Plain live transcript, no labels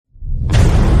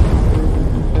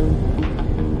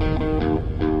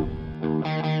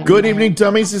Good evening,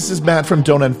 dummies. This is Matt from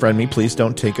Don't Unfriend Me. Please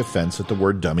don't take offense at the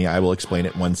word dummy. I will explain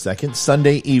it in 1 second.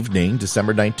 Sunday evening,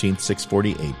 December 19th,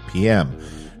 6:48 p.m.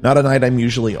 Not a night I'm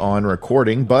usually on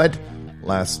recording, but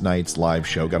last night's live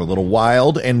show got a little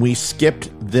wild, and we skipped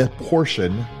the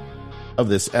portion of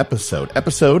this episode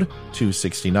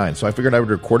 269. So I figured I would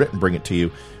record it and bring it to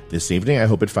you this evening. I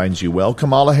hope it finds you well.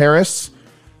 Kamala Harris,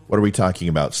 what are we talking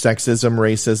about? Sexism,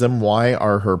 racism? Why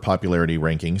are her popularity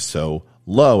rankings so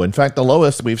low? In fact, the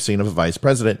lowest we've seen of a vice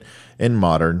president in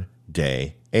modern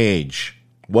day age.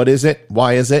 What is it?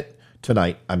 Why is it?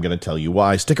 Tonight, I'm going to tell you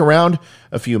why. Stick around.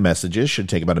 A few messages should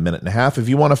take about a minute and a half. If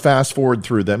you want to fast forward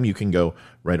through them, you can go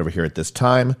right over here at this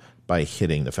time by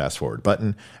hitting the fast forward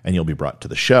button, and you'll be brought to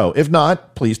the show. If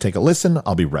not, please take a listen.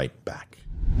 I'll be right back.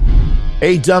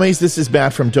 Hey, dummies, this is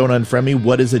Matt from Don't Unfriend Me.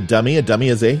 What is a dummy? A dummy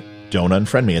is a Don't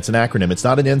Unfriend Me. It's an acronym. It's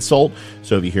not an insult,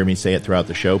 so if you hear me say it throughout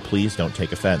the show, please don't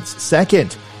take offense.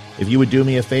 Second, if you would do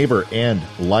me a favor and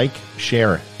like,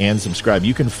 share, and subscribe,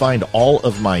 you can find all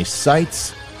of my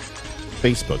sites,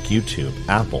 Facebook, YouTube,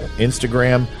 Apple,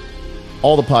 Instagram,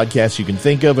 all the podcasts you can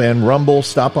think of, and Rumble.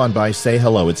 Stop on by, say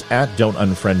hello. It's at Don't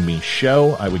Unfriend Me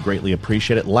Show. I would greatly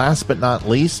appreciate it. Last but not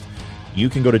least, you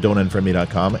can go to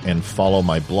don'tunfriendme.com and follow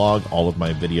my blog, all of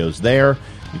my videos there.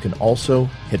 You can also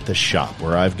hit the shop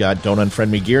where I've got Don't Unfriend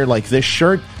Me gear like this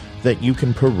shirt that you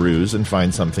can peruse and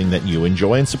find something that you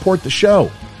enjoy and support the show.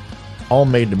 All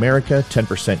made in America.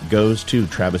 10% goes to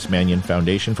Travis Manion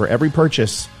Foundation for every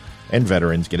purchase, and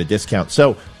veterans get a discount.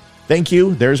 So thank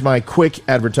you. There's my quick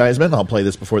advertisement. I'll play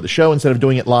this before the show instead of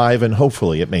doing it live, and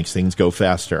hopefully it makes things go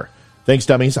faster. Thanks,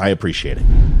 dummies. I appreciate it.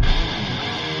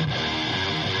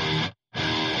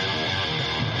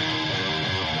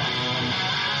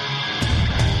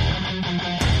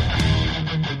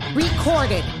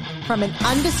 Recorded from an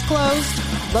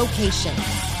undisclosed location.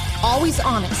 Always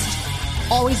honest.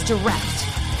 Always direct.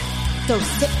 So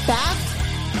sit back,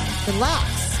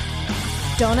 relax.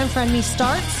 Don't Unfriend Me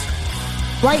starts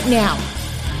right now.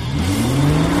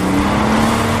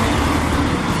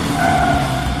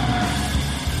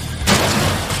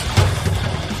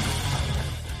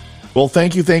 Well,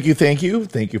 thank you. Thank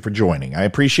you for joining. I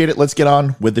appreciate it. Let's get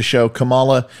on with the show.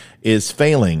 Kamala is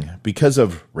failing because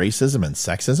of racism and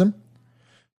sexism.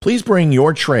 Please bring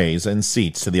your trays and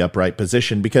seats to the upright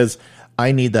position because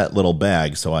I need that little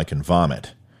bag so I can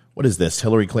vomit. What is this,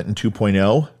 Hillary Clinton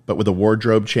 2.0, but with a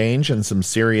wardrobe change and some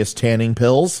serious tanning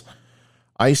pills?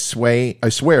 I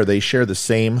swear they share the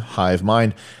same hive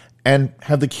mind. And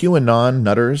have the QAnon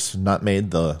nutters not made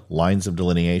the lines of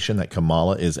delineation that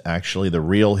Kamala is actually the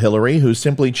real Hillary, who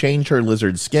simply changed her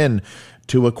lizard skin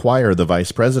to acquire the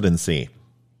vice presidency?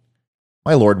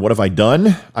 My lord, what have I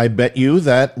done? I bet you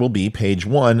that will be page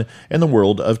 1 in the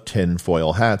world of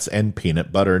tinfoil hats and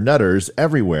peanut butter nutters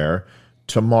everywhere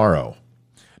tomorrow.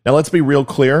 Now, let's be real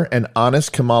clear and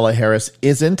honest. Kamala Harris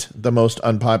isn't the most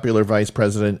unpopular vice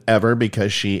president ever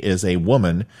because she is a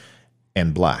woman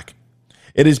and black.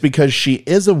 It is because she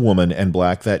is a woman and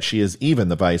black that she is even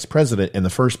the vice president in the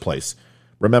first place.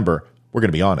 Remember, we're going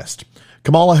to be honest.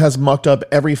 Kamala has mucked up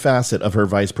every facet of her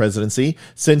vice presidency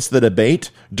since the debate,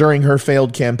 during her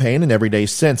failed campaign, and every day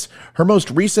since. Her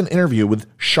most recent interview with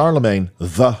Charlemagne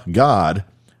the God,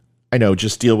 I know,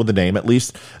 just deal with the name. At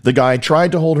least the guy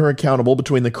tried to hold her accountable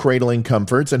between the cradling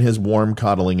comforts and his warm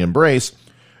coddling embrace.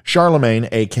 Charlemagne,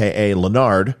 a.k.a.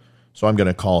 Leonard, so I'm going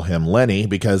to call him Lenny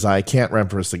because I can't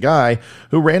reference a guy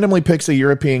who randomly picks a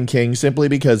European king simply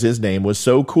because his name was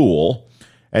so cool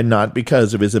and not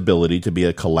because of his ability to be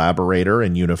a collaborator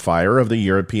and unifier of the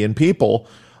European people,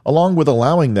 along with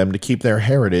allowing them to keep their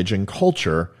heritage and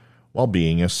culture while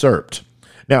being usurped.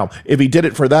 Now, if he did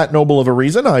it for that noble of a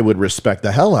reason, I would respect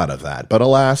the hell out of that. But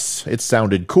alas, it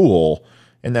sounded cool,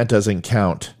 and that doesn't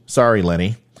count. Sorry,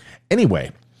 Lenny.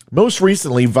 Anyway, most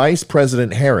recently, Vice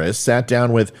President Harris sat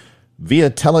down via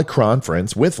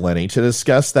teleconference with Lenny to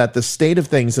discuss that the state of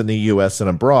things in the U.S. and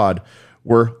abroad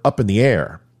were up in the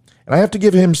air. And I have to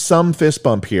give him some fist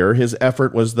bump here. His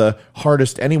effort was the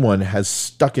hardest anyone has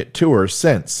stuck it to her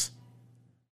since.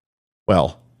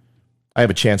 Well, I have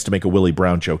a chance to make a Willie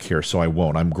Brown joke here, so I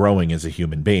won't. I'm growing as a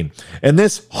human being. In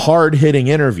this hard-hitting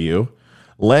interview,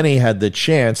 Lenny had the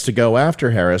chance to go after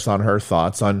Harris on her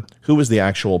thoughts on who was the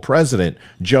actual president,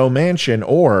 Joe Manchin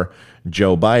or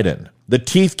Joe Biden. The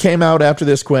teeth came out after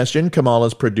this question.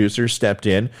 Kamala's producer stepped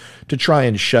in to try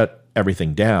and shut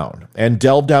everything down and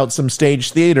delved out some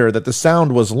stage theater that the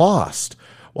sound was lost,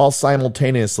 while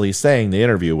simultaneously saying the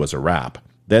interview was a wrap.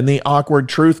 Then the awkward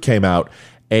truth came out,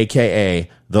 a.k.a.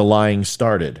 the lying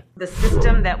started. The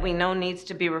system that we know needs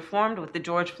to be reformed with the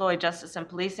George Floyd Justice and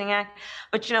Policing Act.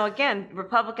 But, again,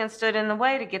 Republicans stood in the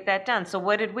way to get that done. So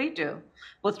what did we do?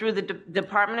 Well, through the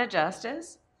Department of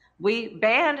Justice, we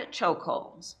banned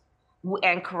chokeholds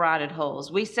and carotid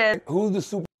holds. We said, who's the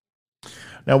super?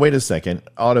 Now, wait a second.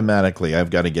 Automatically,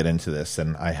 I've got to get into this,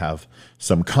 and I have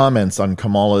some comments on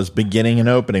Kamala's beginning and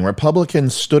opening.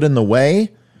 Republicans stood in the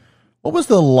way. What was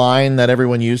the line that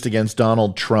everyone used against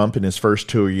Donald Trump in his first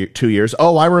 2 years?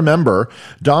 Oh, I remember.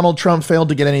 Donald Trump failed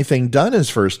to get anything done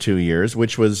his first 2 years,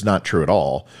 which was not true at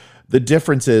all. The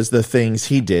difference is the things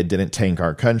he did didn't tank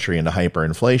our country into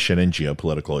hyperinflation and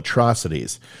geopolitical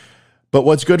atrocities. But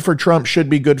what's good for Trump should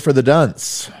be good for the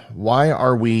dunce. Why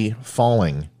are we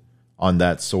falling on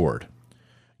that sword?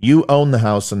 You own the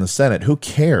House and the Senate. Who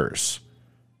cares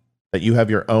that you have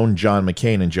your own John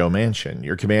McCain and Joe Manchin?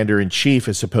 Your commander-in-chief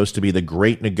is supposed to be the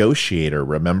great negotiator,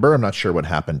 remember? I'm not sure what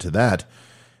happened to that.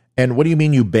 And what do you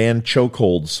mean you banned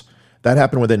chokeholds? That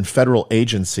happened within federal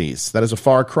agencies. That is a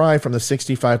far cry from the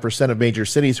 65% of major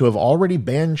cities who have already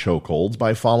banned chokeholds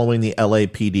by following the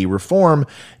LAPD reform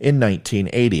in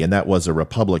 1980. And that was a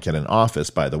Republican in office,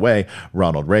 by the way,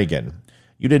 Ronald Reagan.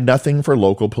 You did nothing for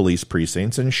local police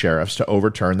precincts and sheriffs to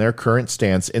overturn their current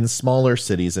stance in smaller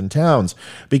cities and towns,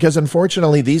 because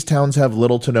unfortunately these towns have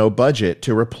little to no budget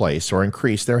to replace or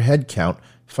increase their headcount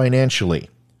financially.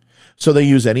 So they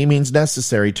use any means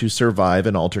necessary to survive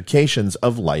in altercations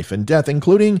of life and death,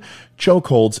 including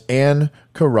chokeholds and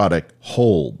carotid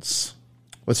holds.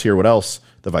 Let's hear what else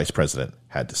the vice president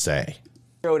had to say.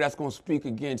 That's going to speak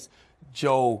against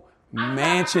Joe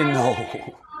Manchin.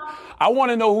 No. I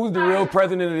want to know who's the real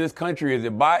president of this country. Is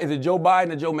it Joe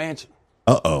Biden or Joe Manchin?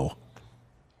 Uh-oh.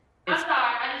 I'm sorry.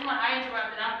 I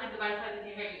interrupted. I don't think the vice president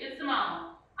can hear you. It's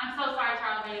Simone. I'm so sorry,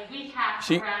 Charlamagne. We have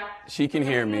to wrap. She can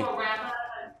hear me. You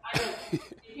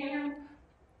can hear me?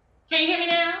 Can you hear me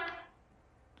now?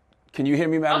 Can you hear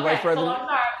me, Madam Vice President? So I'm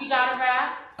sorry. We got to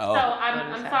wrap. Oh. So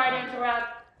I'm sorry to interrupt.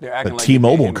 They're acting like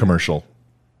T-Mobile commercial.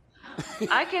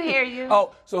 I can hear you.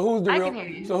 Oh, so who's the I real? can hear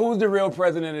you. So who's the real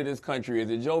president of this country? Is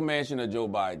it Joe Manchin or Joe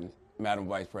Biden, Madam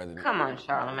Vice President? Come on,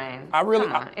 Charlamagne.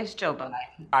 It's Joe Biden.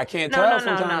 I can't tell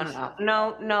sometimes.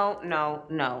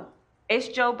 No. It's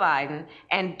Joe Biden.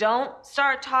 And don't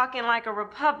start talking like a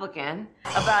Republican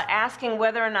about asking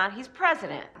whether or not he's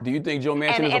president. Do you think Joe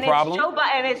Manchin is a problem?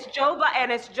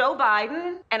 It's Joe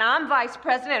Biden, and I'm vice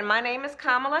president, and my name is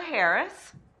Kamala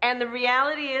Harris. And the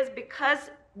reality is,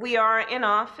 because we are in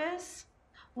office,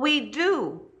 we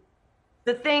do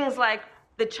the things like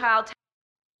the child.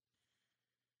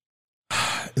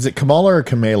 Is it Kamala or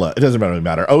Kamala? It doesn't really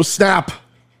matter. Oh, snap.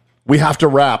 We have to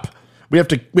wrap. We have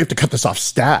to cut this off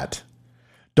stat.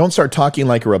 Don't start talking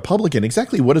like a Republican.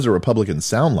 Exactly what does a Republican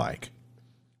sound like?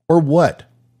 Or what,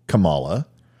 Kamala?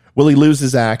 Will he lose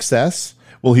his access?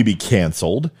 Will he be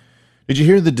canceled? Did you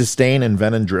hear the disdain and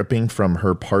venom dripping from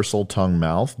her parcel-tongued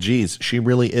mouth? Geez, she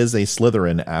really is a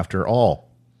Slytherin after all.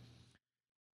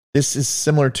 This is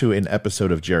similar to an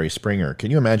episode of Jerry Springer. Can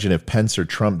you imagine if Pence or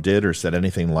Trump did or said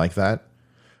anything like that?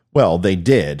 Well, they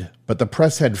did, but the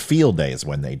press had field days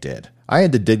when they did. I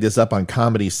had to dig this up on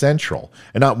Comedy Central,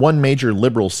 and not one major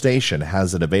liberal station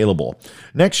has it available.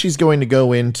 Next, she's going to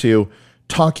go into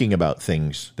talking about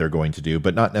things they're going to do,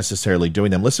 but not necessarily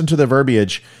doing them. Listen to the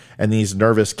verbiage and these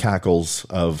nervous cackles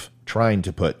of trying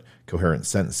to put coherent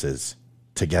sentences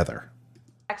together.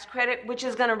 Tax credit, which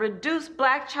is going to reduce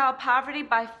black child poverty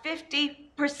by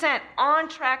 50%, on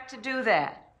track to do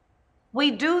that.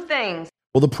 We do things.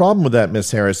 Well, the problem with that,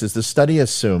 Ms. Harris, is the study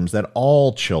assumes that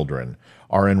all children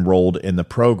are enrolled in the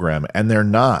program, and they're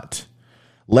not.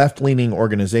 Left-leaning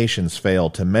organizations fail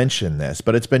to mention this,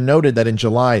 but it's been noted that in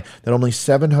July that only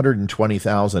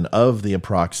 720,000 of the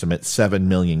approximate 7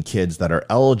 million kids that are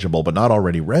eligible but not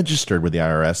already registered with the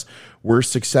IRS were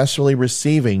successfully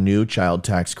receiving new child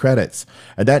tax credits.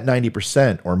 And that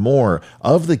 90% or more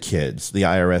of the kids the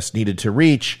IRS needed to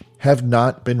reach have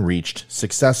not been reached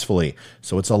successfully.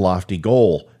 So it's a lofty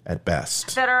goal at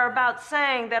best. That are about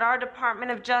saying that our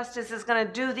Department of Justice is going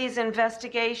to do these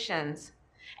investigations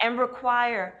and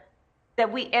require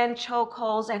that we end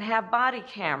chokeholds and have body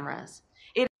cameras.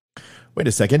 Wait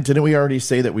a second. Didn't we already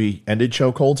say that we ended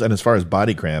chokeholds? And as far as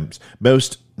body cams,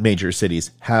 most major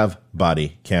cities have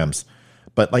body cams.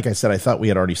 But like I said, I thought we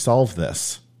had already solved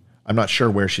this. I'm not sure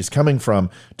where she's coming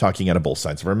from, talking out of both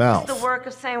sides of her mouth. It's the work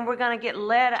of saying we're going to get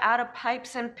lead out of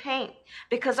pipes and paint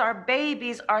because our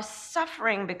babies are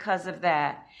suffering because of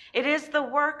that. It is the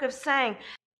work of saying.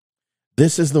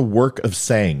 This is the work of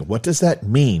saying. What does that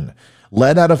mean?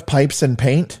 Lead out of pipes and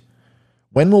paint?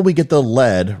 When will we get the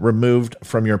lead removed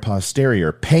from your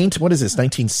posterior? Paint? What is this,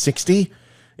 1960?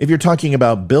 If you're talking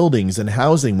about buildings and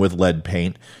housing with lead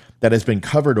paint that has been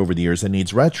covered over the years and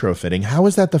needs retrofitting, how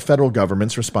is that the federal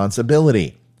government's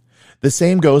responsibility? The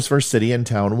same goes for city and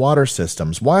town water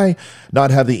systems. Why not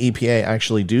have the EPA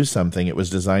actually do something it was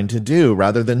designed to do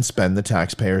rather than spend the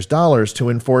taxpayers' dollars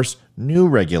to enforce new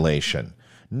regulation,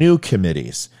 new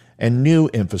committees, and new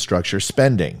infrastructure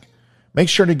spending? Make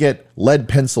sure to get lead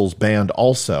pencils banned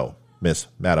also,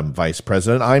 Madam Vice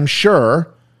President. I'm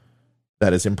sure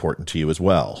that is important to you as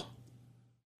well.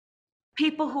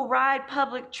 People who ride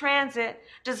public transit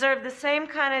deserve the same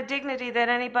kind of dignity that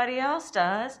anybody else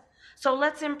does. So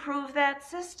let's improve that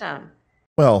system.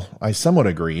 Well, I somewhat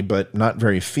agree, but not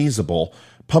very feasible.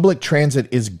 Public transit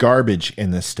is garbage in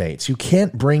the States. You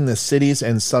can't bring the cities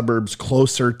and suburbs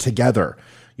closer together.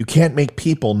 You can't make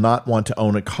people not want to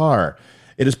own a car.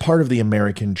 It is part of the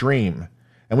American dream.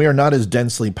 And we are not as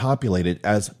densely populated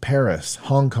as Paris,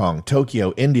 Hong Kong,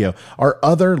 Tokyo, India, or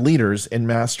other leaders in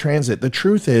mass transit. The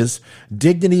truth is,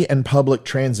 dignity and public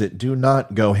transit do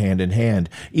not go hand in hand.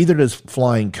 Either does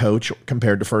flying coach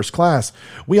compared to first class.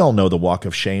 We all know the walk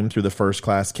of shame through the first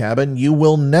class cabin. You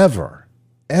will never,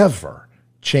 ever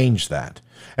change that.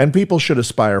 And people should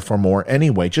aspire for more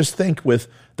anyway. Just think, with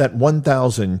that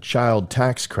 1,000 child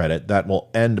tax credit that will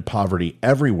end poverty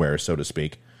everywhere, so to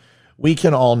speak, we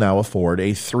can all now afford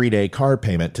a 3-day car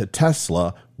payment to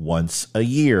Tesla once a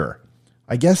year.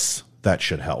 I guess that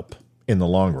should help in the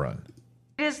long run.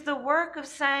 It is the work of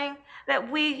saying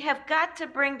that we have got to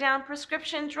bring down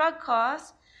prescription drug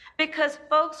costs, because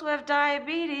folks who have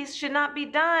diabetes should not be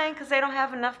dying because they don't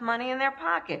have enough money in their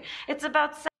pocket. It's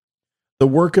about the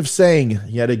work of saying,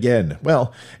 yet again.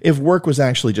 Well, if work was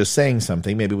actually just saying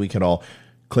something, maybe we could all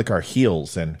click our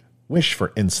heels and wish for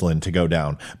insulin to go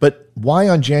down. But why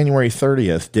on January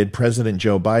 30th did President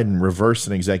Joe Biden reverse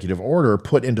an executive order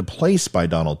put into place by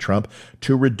Donald Trump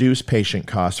to reduce patient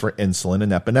costs for insulin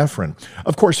and epinephrine?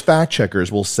 Of course, fact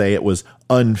checkers will say it was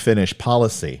unfinished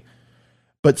policy,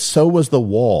 but so was the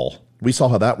wall. We saw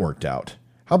how that worked out.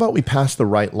 How about we pass the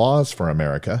right laws for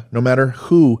America, no matter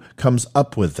who comes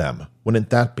up with them? Wouldn't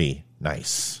that be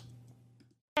nice?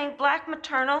 Black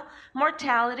maternal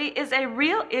mortality is a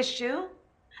real issue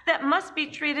that must be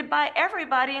treated by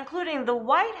everybody, including the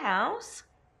White House,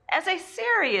 as a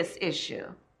serious issue.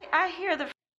 I hear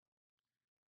the...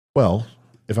 Well,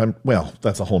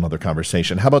 that's a whole nother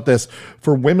conversation. How about this?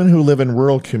 For women who live in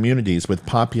rural communities with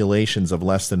populations of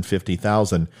less than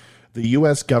 50,000, the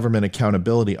U.S. Government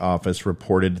Accountability Office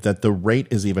reported that the rate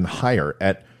is even higher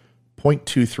at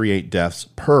 0.238 deaths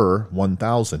per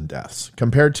 1,000 deaths,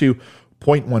 compared to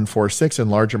 0.146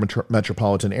 in larger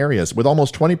metropolitan areas. With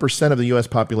almost 20% of the U.S.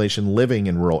 population living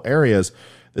in rural areas,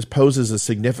 this poses a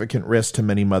significant risk to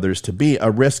many mothers-to-be,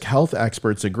 a risk health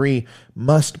experts agree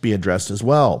must be addressed as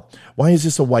well. Why is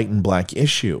this a white and black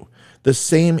issue? The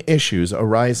same issues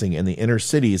arising in the inner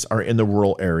cities are in the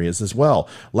rural areas as well.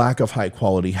 Lack of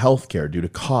high-quality health care due to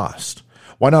cost.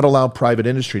 Why not allow private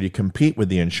industry to compete with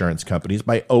the insurance companies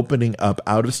by opening up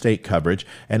out-of-state coverage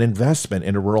and investment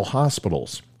into rural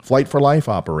hospitals, Flight for Life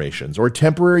operations, or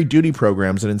temporary duty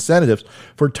programs and incentives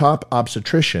for top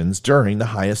obstetricians during the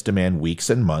highest demand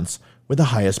weeks and months with the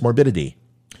highest morbidity?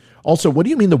 Also, what do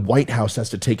you mean the White House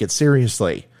has to take it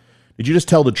seriously? Did you just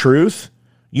tell the truth?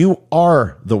 You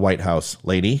are the White House,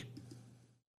 lady.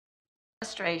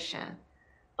 Frustration.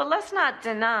 But let's not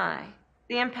deny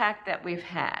the impact that we've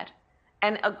had,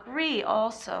 and agree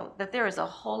also that there is a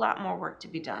whole lot more work to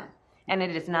be done. And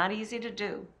it is not easy to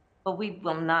do, but we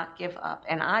will not give up,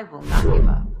 and I will not give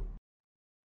up.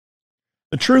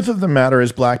 The truth of the matter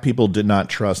is, black people did not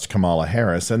trust Kamala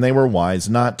Harris, and they were wise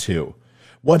not to.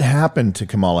 What happened to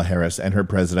Kamala Harris and her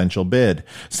presidential bid?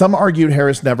 Some argued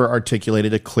Harris never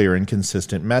articulated a clear and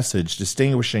consistent message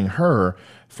distinguishing her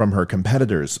from her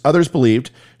competitors. Others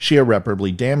believed she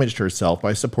irreparably damaged herself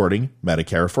by supporting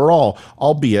Medicare for all,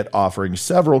 albeit offering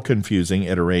several confusing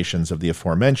iterations of the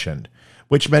aforementioned,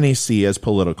 which many see as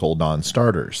political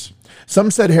non-starters. Some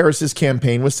said Harris's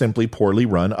campaign was simply poorly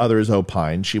run. Others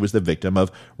opined she was the victim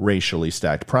of racially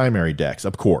stacked primary decks.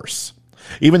 Of course.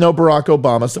 Even though Barack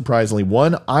Obama surprisingly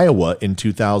won Iowa in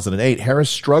 2008, Harris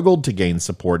struggled to gain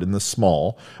support in the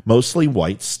small, mostly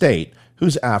white state,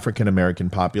 whose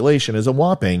African-American population is a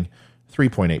whopping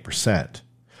 3.8%.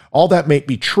 All that may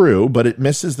be true, but it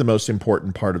misses the most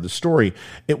important part of the story.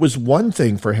 It was one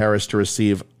thing for Harris to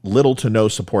receive little to no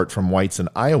support from whites in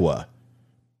Iowa.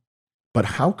 But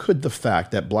how could the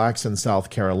fact that blacks in South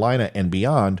Carolina and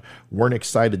beyond weren't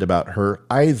excited about her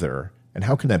either, and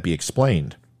how can that be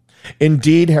explained?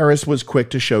 Indeed, Harris was quick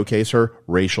to showcase her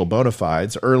racial bona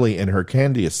fides early in her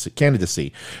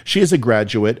candidacy. She is a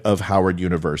graduate of Howard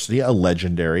University, a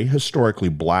legendary, historically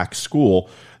black school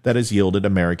that has yielded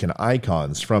American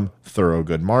icons from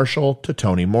Thurgood Marshall to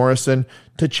Toni Morrison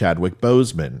to Chadwick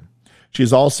Boseman. She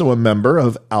is also a member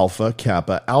of Alpha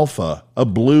Kappa Alpha, a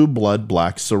blue blood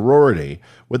black sorority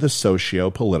with a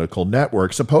socio-political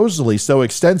network, supposedly so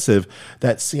extensive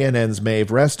that CNN's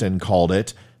Maeve Reston called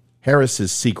it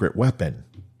Harris's secret weapon.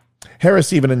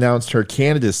 Harris even announced her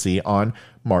candidacy on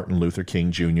Martin Luther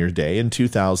King Jr. Day in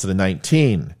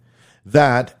 2019.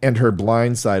 That and her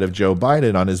blind side of Joe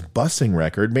Biden on his busing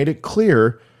record made it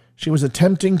clear she was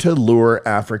attempting to lure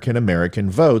African American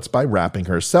votes by wrapping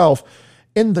herself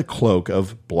in the cloak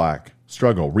of black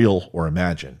struggle, real or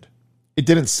imagined. It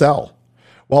didn't sell.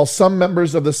 While some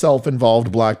members of the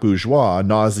self-involved black bourgeois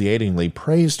nauseatingly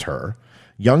praised her,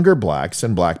 younger blacks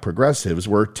and black progressives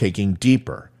were taking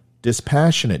deeper,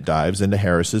 dispassionate dives into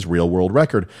Harris's real-world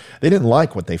record. They didn't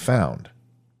like what they found.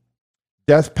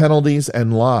 Death penalties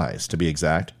and lies, to be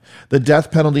exact. The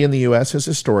death penalty in the U.S. has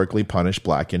historically punished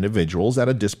black individuals at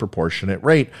a disproportionate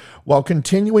rate, while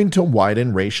continuing to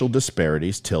widen racial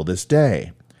disparities till this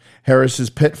day. Harris's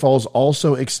pitfalls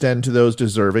also extend to those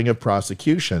deserving of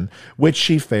prosecution, which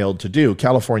she failed to do.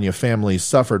 California families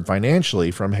suffered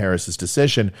financially from Harris's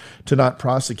decision to not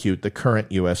prosecute the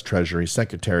current U.S. Treasury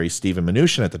Secretary Steven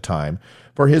Mnuchin at the time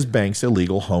for his bank's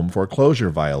illegal home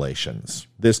foreclosure violations.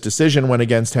 This decision went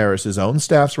against Harris's own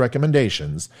staff's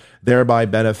recommendations, thereby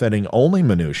benefiting only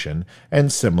Mnuchin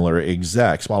and similar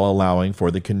execs while allowing for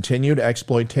the continued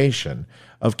exploitation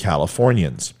of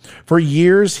Californians. For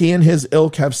years, he and his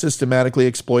ilk have systematically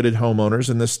exploited homeowners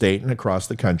in the state and across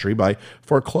the country by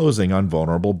foreclosing on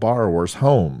vulnerable borrowers'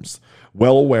 homes.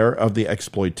 Well aware of the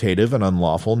exploitative and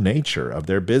unlawful nature of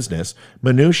their business,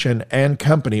 Mnuchin and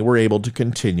company were able to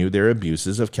continue their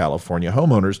abuses of California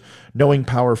homeowners, knowing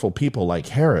powerful people like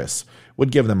Harris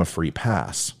would give them a free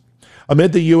pass.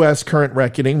 Amid the U.S. current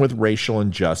reckoning with racial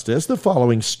injustice, the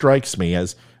following strikes me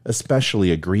as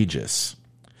especially egregious.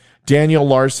 Daniel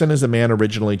Larson is a man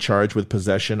originally charged with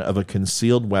possession of a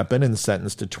concealed weapon and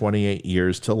sentenced to 28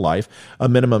 years to life, a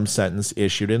minimum sentence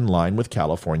issued in line with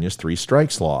California's three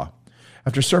strikes law.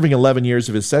 After serving 11 years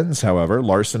of his sentence, however,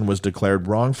 Larson was declared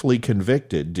wrongfully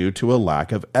convicted due to a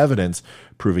lack of evidence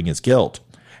proving his guilt.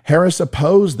 Harris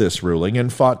opposed this ruling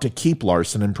and fought to keep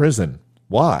Larson in prison.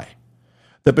 Why?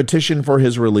 The petition for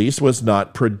his release was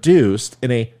not produced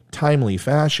in a timely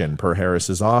fashion per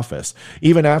Harris's office.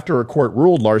 Even after a court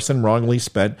ruled Larson wrongly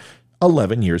spent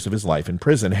 11 years of his life in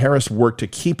prison, Harris worked to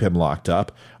keep him locked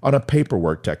up on a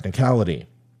paperwork technicality.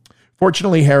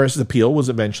 Fortunately, Harris's appeal was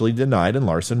eventually denied and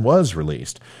Larson was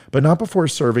released, but not before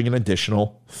serving an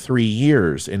additional 3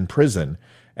 years in prison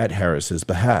at Harris's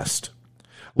behest.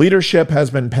 Leadership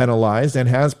has been penalized and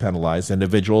has penalized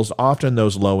individuals, often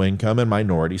those low income and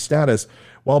minority status,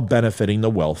 while benefiting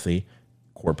the wealthy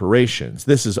corporations.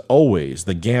 This is always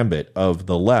the gambit of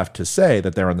the left to say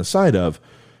that they're on the side of,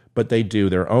 but they do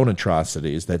their own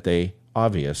atrocities that they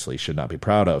obviously should not be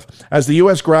proud of. As the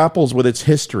U.S. grapples with its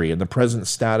history and the present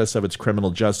status of its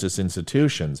criminal justice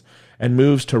institutions and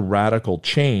moves to radical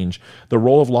change, the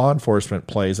role of law enforcement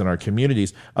plays in our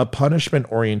communities, a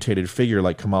punishment-oriented figure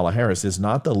like Kamala Harris is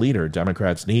not the leader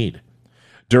Democrats need.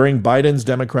 During Biden's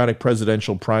Democratic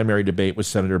presidential primary debate with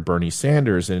Senator Bernie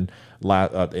Sanders in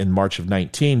March of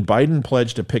 19, Biden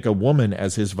pledged to pick a woman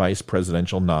as his vice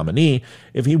presidential nominee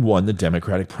if he won the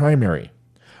Democratic primary.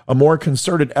 A more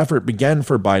concerted effort began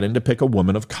for Biden to pick a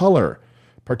woman of color,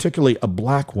 particularly a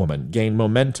black woman, gained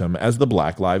momentum as the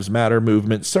Black Lives Matter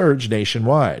movement surged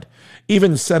nationwide.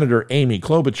 Even Senator Amy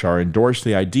Klobuchar endorsed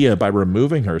the idea by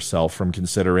removing herself from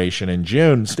consideration in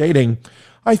June, stating,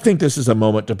 "I think this is a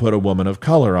moment to put a woman of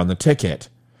color on the ticket."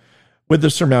 With the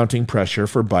surmounting pressure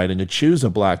for Biden to choose a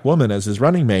black woman as his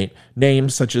running mate,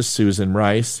 names such as Susan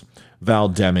Rice, Val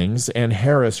Demings, and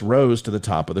Harris rose to the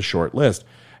top of the short list.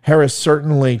 Harris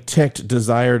certainly ticked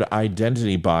desired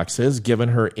identity boxes given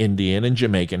her Indian and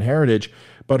Jamaican heritage,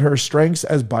 but her strengths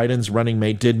as Biden's running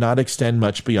mate did not extend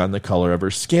much beyond the color of her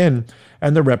skin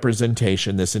and the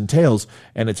representation this entails,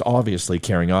 and it's obviously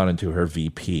carrying on into her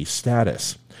VP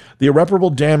status. The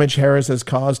irreparable damage Harris has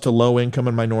caused to low-income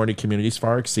and minority communities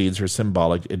far exceeds her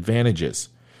symbolic advantages.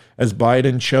 As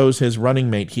Biden chose his running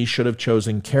mate, he should have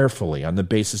chosen carefully on the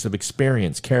basis of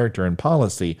experience, character, and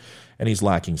policy, and he's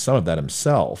lacking some of that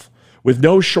himself. With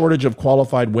no shortage of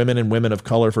qualified women and women of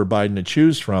color for Biden to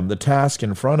choose from, the task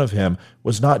in front of him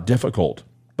was not difficult.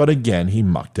 But again, he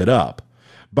mucked it up.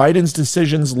 Biden's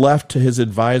decisions left to his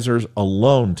advisors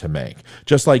alone to make,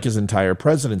 just like his entire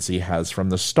presidency has from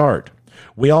the start.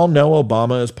 We all know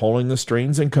Obama is pulling the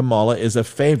strings and Kamala is a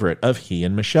favorite of he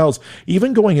and Michelle's,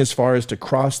 even going as far as to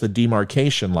cross the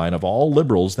demarcation line of all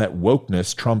liberals that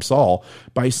wokeness trumps all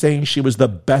by saying she was the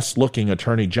best-looking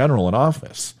attorney general in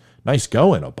office. Nice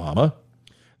going, Obama.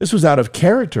 This was out of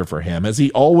character for him, as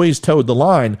he always towed the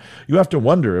line. You have to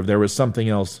wonder if there was something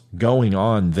else going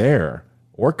on there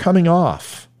or coming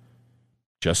off.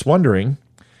 Just wondering.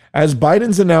 As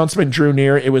Biden's announcement drew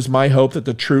near, it was my hope that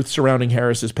the truth surrounding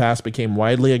Harris's past became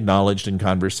widely acknowledged in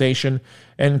conversation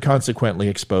and consequently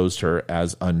exposed her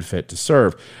as unfit to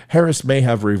serve. Harris may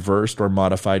have reversed or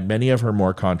modified many of her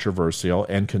more controversial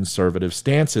and conservative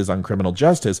stances on criminal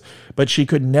justice, but she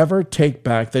could never take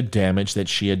back the damage that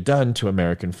she had done to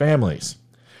American families.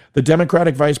 The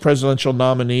Democratic vice presidential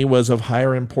nominee was of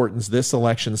higher importance this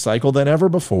election cycle than ever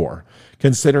before,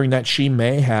 considering that she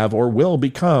may have or will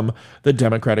become the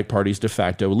Democratic Party's de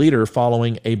facto leader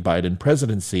following a Biden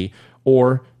presidency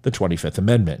or the 25th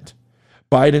Amendment.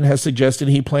 Biden has suggested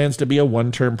he plans to be a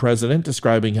one-term president,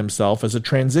 describing himself as a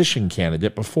transition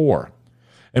candidate before.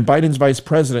 And Biden's vice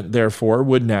president, therefore,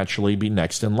 would naturally be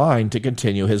next in line to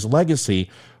continue his legacy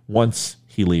once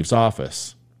he leaves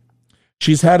office.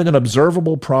 She's had an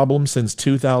observable problem since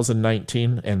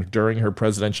 2019 and during her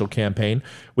presidential campaign,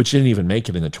 which didn't even make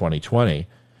it into 2020,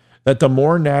 that the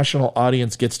more national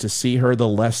audience gets to see her, the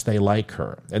less they like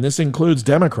her. And this includes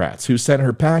Democrats who sent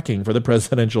her packing for the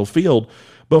presidential field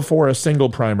before a single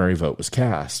primary vote was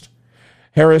cast.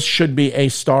 Harris should be a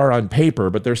star on paper,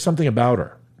 but there's something about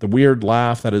her. The weird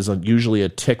laugh that is usually a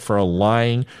tick for a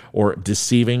lying or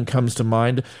deceiving comes to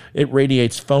mind. It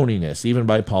radiates phoniness, even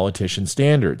by politician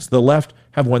standards. The left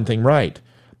have one thing right.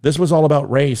 This was all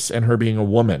about race and her being a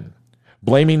woman.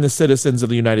 Blaming the citizens of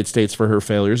the United States for her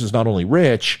failures is not only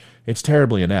rich, it's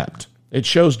terribly inept. It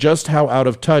shows just how out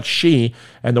of touch she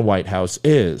and the White House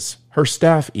is. Her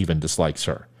staff even dislikes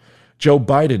her. Joe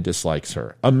Biden dislikes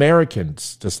her.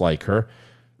 Americans dislike her,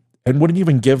 and wouldn't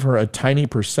even give her a tiny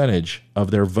percentage of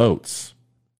their votes.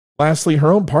 Lastly,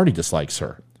 her own party dislikes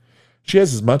her. She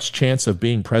has as much chance of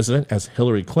being president as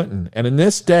Hillary Clinton, and in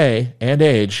this day and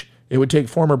age, it would take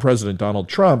former President Donald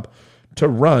Trump to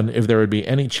run if there would be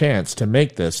any chance to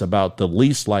make this about the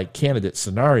least liked candidate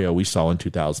scenario we saw in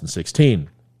 2016.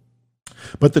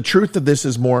 But the truth of this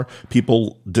is more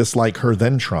people dislike her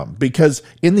than Trump, because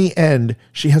in the end,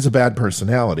 she has a bad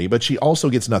personality, but she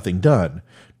also gets nothing done.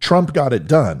 Trump got it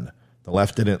done. The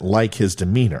left didn't like his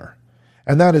demeanor.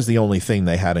 And that is the only thing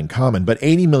they had in common. But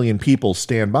 80 million people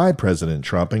stand by President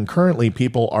Trump, and currently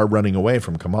people are running away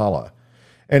from Kamala.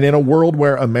 And in a world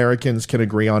where Americans can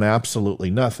agree on absolutely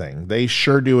nothing, they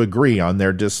sure do agree on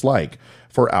their dislike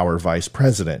for our vice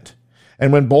president.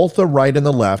 And when both the right and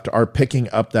the left are picking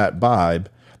up that vibe,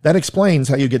 that explains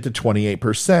how you get to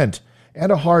 28%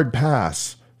 and a hard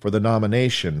pass for the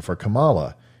nomination for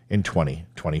Kamala in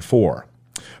 2024.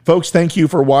 Folks, thank you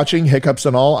for watching. Hiccups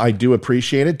and all, I do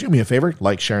appreciate it. Do me a favor,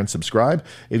 like, share, and subscribe.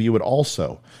 If you would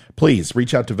also, please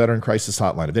reach out to Veteran Crisis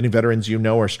Hotline. If any veterans you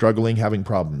know are struggling, having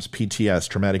problems, PTS,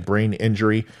 traumatic brain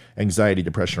injury, anxiety,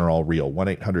 depression are all real.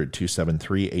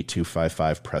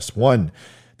 1-800-273-8255, press 1.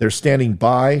 They're standing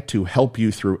by to help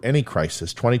you through any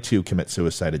crisis. 22 commit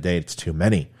suicide a day. It's too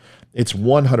many. It's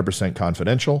 100%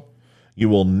 confidential. You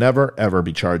will never, ever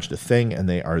be charged a thing, and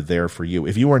they are there for you.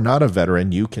 If you are not a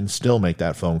veteran, you can still make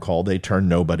that phone call. They turn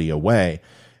nobody away.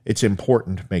 It's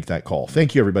important to make that call.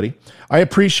 Thank you, everybody. I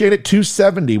appreciate it.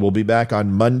 270 will be back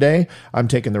on Monday. I'm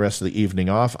taking the rest of the evening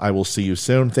off. I will see you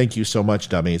soon. Thank you so much,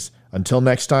 dummies. Until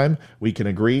next time, we can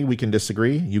agree, we can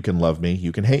disagree. You can love me,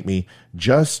 you can hate me.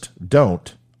 Just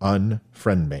don't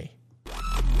unfriend me.